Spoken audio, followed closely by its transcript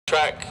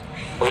track.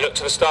 We look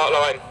to the start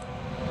line.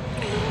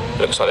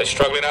 Looks like they're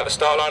struggling out the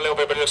start line a little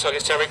bit, but it looks like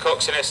it's Terry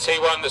Cox in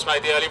ST1 that's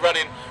made the early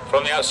running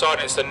from the outside.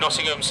 And it's the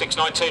Nottingham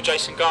 692,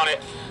 Jason Garnett,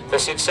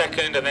 that's in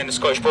second, and then the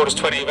Scottish Borders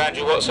 20 of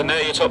Andrew Watson.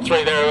 There, your top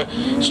three. They're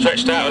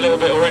stretched out a little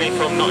bit already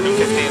from Nottingham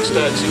 50 and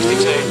Sturton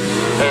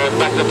 62.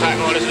 Back of the pack,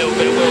 there's a little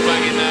bit of wheel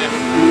bang in there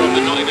from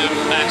the Nottingham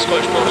and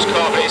Scottish Borders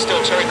car, but it's still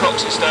Terry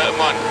Cox in Sturton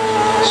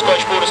 1.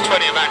 Scottish Borders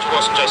 20 of Andrew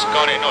Watson, Jason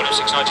Garnett in Nottingham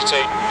 692.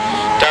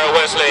 Darryl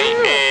Wesley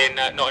in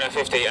Nottingham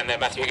 50, and then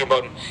Matthew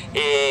Higginbottom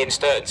in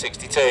Sturton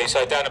 62.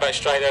 So down the back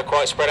straight, they're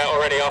quite spread out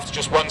already after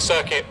just one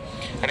circuit,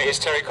 and it is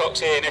Terry Cox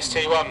here in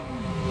ST1.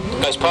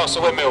 Goes past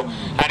the windmill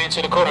and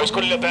into the corner. He's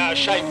got a little bit out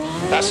of shape.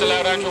 That's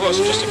allowed Andrew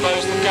Watson just to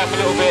close the gap a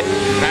little bit.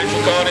 And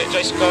Andrew Garnett,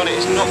 Jason Garnett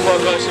is not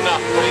quite close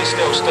enough, but he's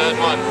still Sturton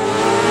 1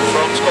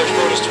 from Scottish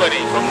Borders 20,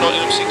 from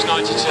Nottingham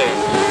 692,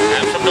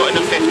 and from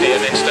Nottingham 50,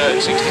 and then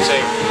Sturton 62.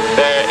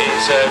 There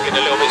is getting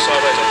a little bit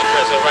sideways on the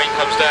press. The rain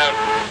comes down.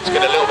 It's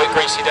getting a little bit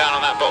greasy down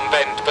on that bottom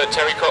bend, but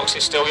Terry Cox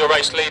is still your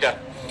race leader.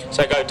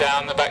 So go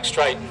down the back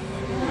straight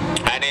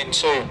and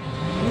into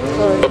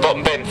the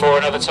bottom bend for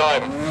another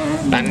time,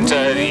 and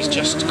he's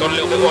just gone a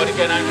little bit wide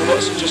again. Andrew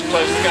Watson just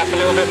closed the gap a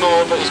little bit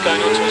more, but he's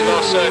going on to his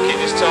last circuit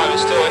this time.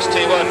 It's still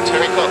ST1,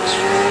 Terry Cox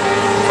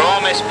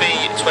from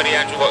SB20,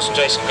 Andrew Watson,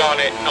 Jason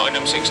Garnett,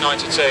 Nottingham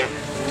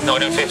 692,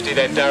 Nottingham 50,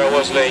 then Darryl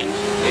Wesley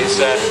is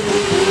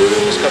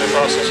just coming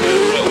past us a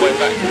little way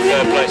back to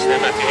third place, and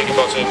then Matthew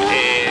Higginbottom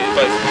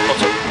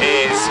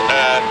is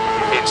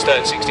in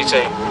Sturton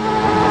 62.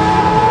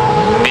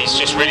 He's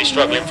just really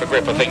struggling for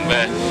grip, I think,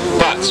 there.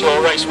 But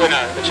your race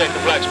winner, the checker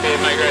flag's being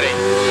made ready,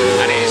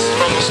 and it is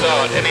from the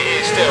start, and it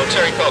is still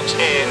Terry Cox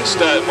in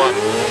Sturton 1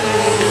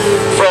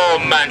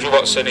 from Andrew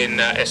Watson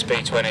in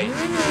SP20.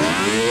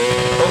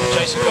 Oh,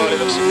 Jason Garnett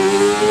looks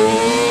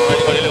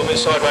really got a little bit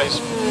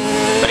sideways,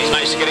 but he's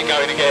managed to get it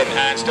going again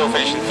and still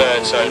finishing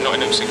third. So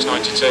Nottingham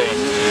 692,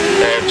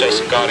 there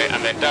Jason Garnett,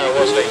 and then Darryl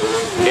Wesley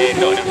in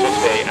Nottingham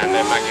 50, and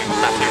then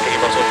Matthew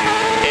Higginbottom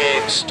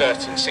in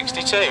Sturton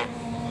 62.